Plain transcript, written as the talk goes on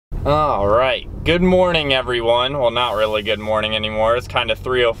Alright, good morning everyone. Well, not really good morning anymore. It's kind of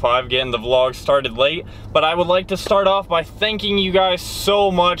 3:05, getting the vlog started late. But I would like to start off by thanking you guys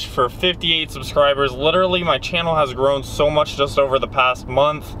so much for 58 subscribers. Literally, my channel has grown so much just over the past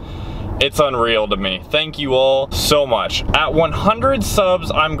month. It's unreal to me. Thank you all so much. At 100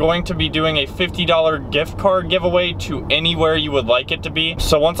 subs, I'm going to be doing a $50 gift card giveaway to anywhere you would like it to be.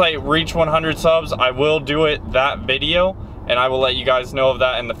 So once I reach 100 subs, I will do that video. And I will let you guys know of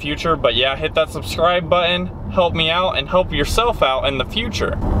that in the future. But yeah, hit that subscribe button, help me out, and help yourself out in the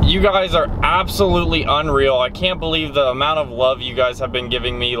future. You guys are absolutely unreal. I can't believe the amount of love you guys have been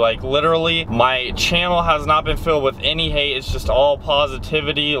giving me. Like, literally, my channel has not been filled with any hate. It's just all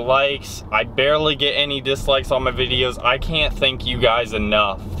positivity, likes. I barely get any dislikes on my videos. I can't thank you guys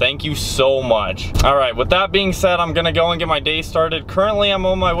enough. Thank you so much. All right, with that being said, I'm gonna go and get my day started. Currently, I'm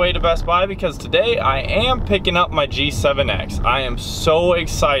on my way to Best Buy because today I am picking up my G7X. I am so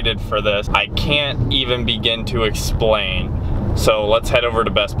excited for this. I can't even begin to explain. So let's head over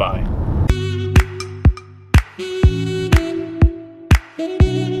to Best Buy.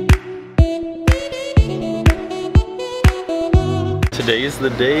 Today's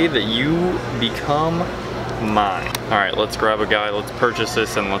the day that you become mine. All right, let's grab a guy, let's purchase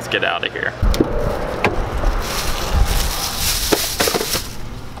this, and let's get out of here.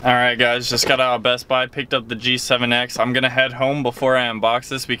 Alright guys, just got out of Best Buy, picked up the G7X. I'm gonna head home before I unbox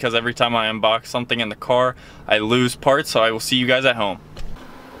this because every time I unbox something in the car, I lose parts, so I will see you guys at home.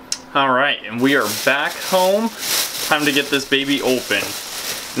 Alright, and we are back home. Time to get this baby open.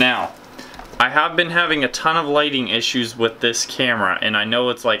 Now, I have been having a ton of lighting issues with this camera, and I know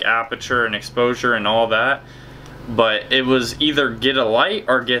it's like aperture and exposure and all that, but it was either get a light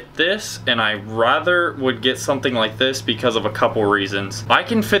or get this, and I rather would get something like this because of a couple reasons. I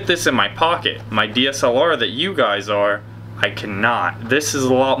can fit this in my pocket. My DSLR that you guys are, I cannot. This is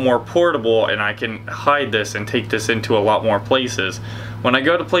a lot more portable, and I can hide this and take this into a lot more places. When I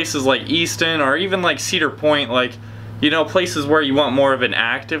go to places like Easton or even like Cedar Point, like, you know, places where you want more of an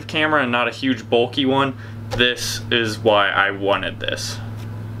active camera and not a huge bulky one, this is why I wanted this.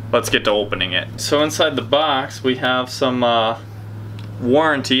 Let's get to opening it. So inside the box we have some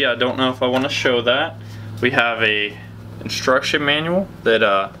warranty. I don't know if I want to show that. We have a instruction manual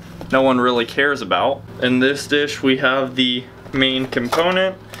that no one really cares about. In this dish we have the main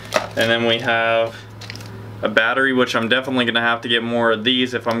component, and then we have a battery, which I'm definitely gonna have to get more of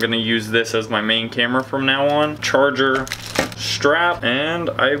these if I'm gonna use this as my main camera from now on. Charger, strap,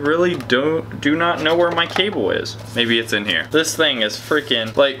 and I really do not know where my cable is. Maybe it's in here. This thing is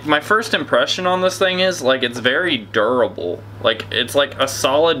freaking, like, my first impression on this thing is like it's very durable. Like, it's like a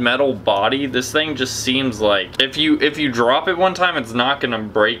solid metal body. This thing just seems like if you drop it one time, it's not gonna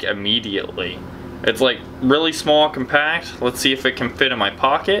break immediately. It's like really small, compact. Let's see if it can fit in my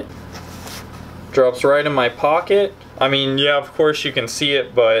pocket. Drops right in my pocket. I mean, yeah, of course you can see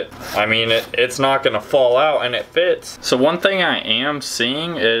it, but I mean, it's not gonna fall out, and it fits. So one thing I am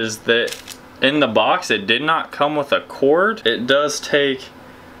seeing is that in the box, it did not come with a cord. It does take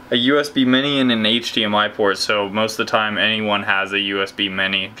a USB mini and an HDMI port, so most of the time anyone has a USB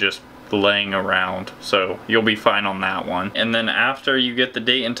mini just laying around, so you'll be fine on that one. And then after you get the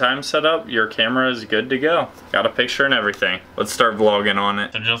date and time set up, your camera is good to go. Got a picture and everything. Let's start vlogging on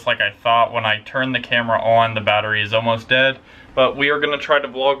it. So just like I thought, when I turned the camera on, the battery is almost dead, but we are gonna try to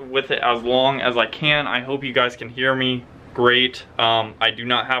vlog with it as long as I can. I hope you guys can hear me great. I do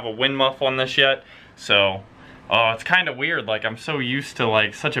not have a wind muff on this yet, so it's kind of weird. Like, I'm so used to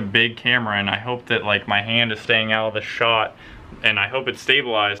like such a big camera, and I hope that like my hand is staying out of the shot, and I hope it's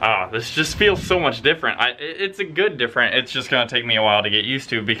stabilized. This just feels so much different. It's a good different. It's just gonna take me a while to get used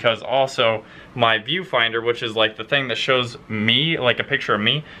to, because also my viewfinder, which is like the thing that shows me, like a picture of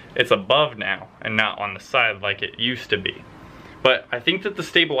me, it's above now and not on the side like it used to be. But I think that the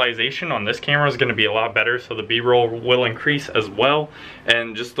stabilization on this camera is gonna be a lot better, so the B-roll will increase as well.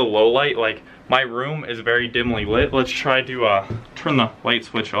 And just the low light, like my room is very dimly lit. Let's try to turn the light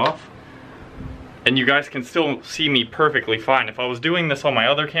switch off. And you guys can still see me perfectly fine. If I was doing this on my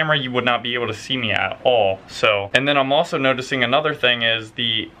other camera, you would not be able to see me at all. So, and then I'm also noticing another thing is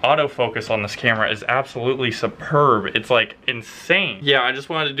the autofocus on this camera is absolutely superb. It's like insane. Yeah, I just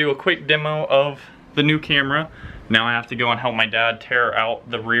wanted to do a quick demo of the new camera. Now I have to go and help my dad tear out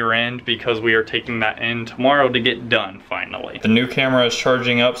the rear end because we are taking that in tomorrow to get done finally. The new camera is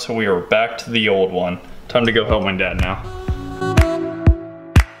charging up, so we are back to the old one. Time to go help my dad now.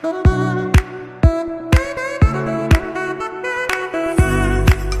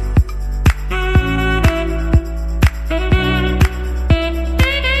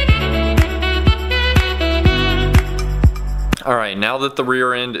 Alright, now that the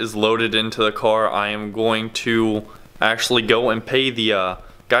rear end is loaded into the car, I am going to actually go and pay the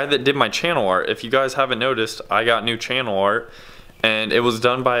guy that did my channel art. If you guys haven't noticed, I got new channel art, and it was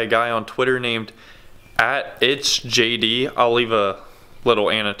done by a guy on Twitter named @It'sJD. I'll leave a little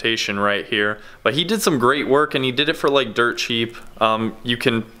annotation right here, but he did some great work, and he did it for like dirt cheap.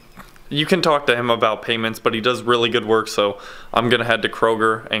 You can talk to him about payments, but he does really good work, so I'm gonna head to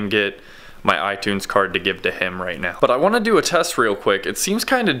Kroger and get my iTunes card to give to him right now. But I want to do a test real quick. It seems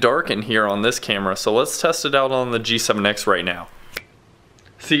kind of dark in here on this camera, so let's test it out on the G7X right now.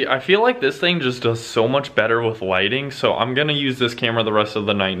 See, I feel like this thing just does so much better with lighting, so I'm gonna use this camera the rest of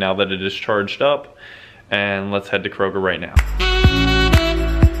the night now that it is charged up, and let's head to Kroger right now.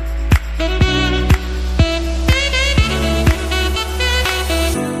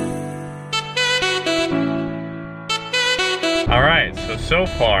 Alright, so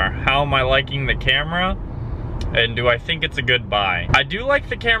far, how am I liking the camera? And do I think it's a good buy? I do like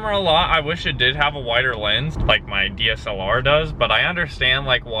the camera a lot. I wish it did have a wider lens like my DSLR does, but I understand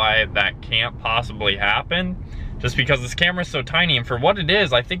like why that can't possibly happen, just because this camera is so tiny, and for what it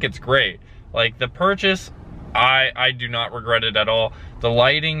is, I think it's great. Like the purchase, I do not regret it at all. The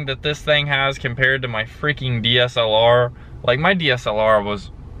lighting that this thing has compared to my freaking DSLR, like my DSLR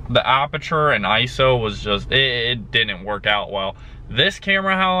was, the aperture and ISO was just, it didn't work out well. This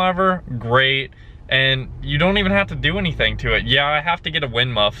camera, however, great. And you don't even have to do anything to it. Yeah, I have to get a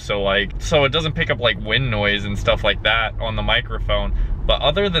wind muff so it doesn't pick up like wind noise and stuff like that on the microphone. But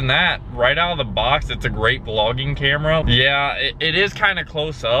other than that, right out of the box, it's a great vlogging camera. Yeah, it is kind of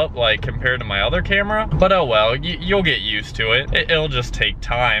close up like compared to my other camera, but oh well, you'll get used to it. It'll just take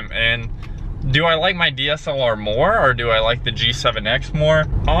time. And do I like my DSLR more, or do I like the G7X more?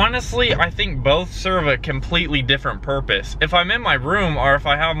 Honestly, I think both serve a completely different purpose. If I'm in my room, or if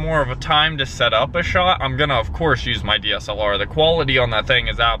I have more of a time to set up a shot, I'm gonna of course use my DSLR. The quality on that thing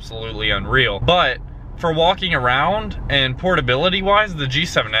is absolutely unreal. But for walking around and portability wise, the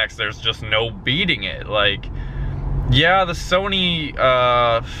G7X, there's just no beating it. Like, yeah, the Sony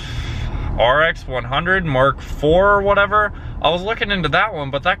RX100 Mark IV or whatever, I was looking into that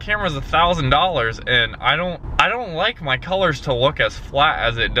one, but that camera's $1,000, and I don't like my colors to look as flat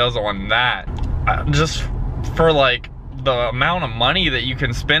as it does on that. Just for like the amount of money that you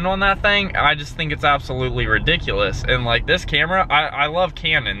can spend on that thing, I just think it's absolutely ridiculous. And like this camera, I love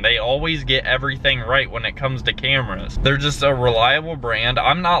Canon. They always get everything right when it comes to cameras. They're just a reliable brand.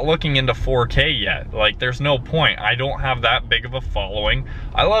 I'm not looking into 4K yet. Like there's no point. I don't have that big of a following.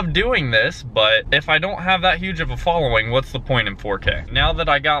 I love doing this, but if I don't have that huge of a following, what's the point in 4K? Now that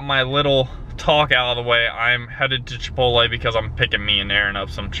I got my little talk out of the way, I'm headed to Chipotle because I'm picking me and Aaron up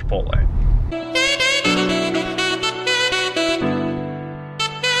some Chipotle.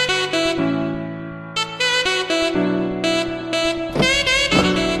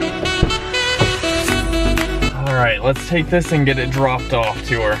 Alright, let's take this and get it dropped off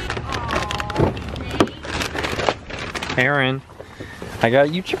to her. Aaron, I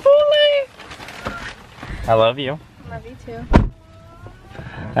got you Chipotle! I love you. I love you too.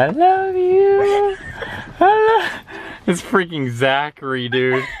 I love you. It's freaking Zachary,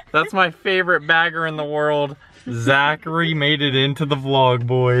 dude. That's my favorite bagger in the world. Zachary made it into the vlog,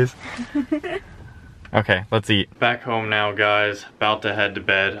 boys. Okay, let's eat. Back home now, guys. About to head to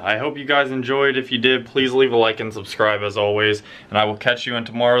bed. I hope you guys enjoyed. If you did, please leave a like and subscribe as always. And I will catch you in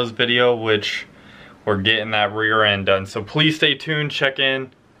tomorrow's video, which we're getting that rear end done. So please stay tuned, check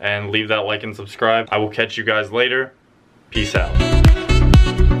in, and leave that like and subscribe. I will catch you guys later. Peace out.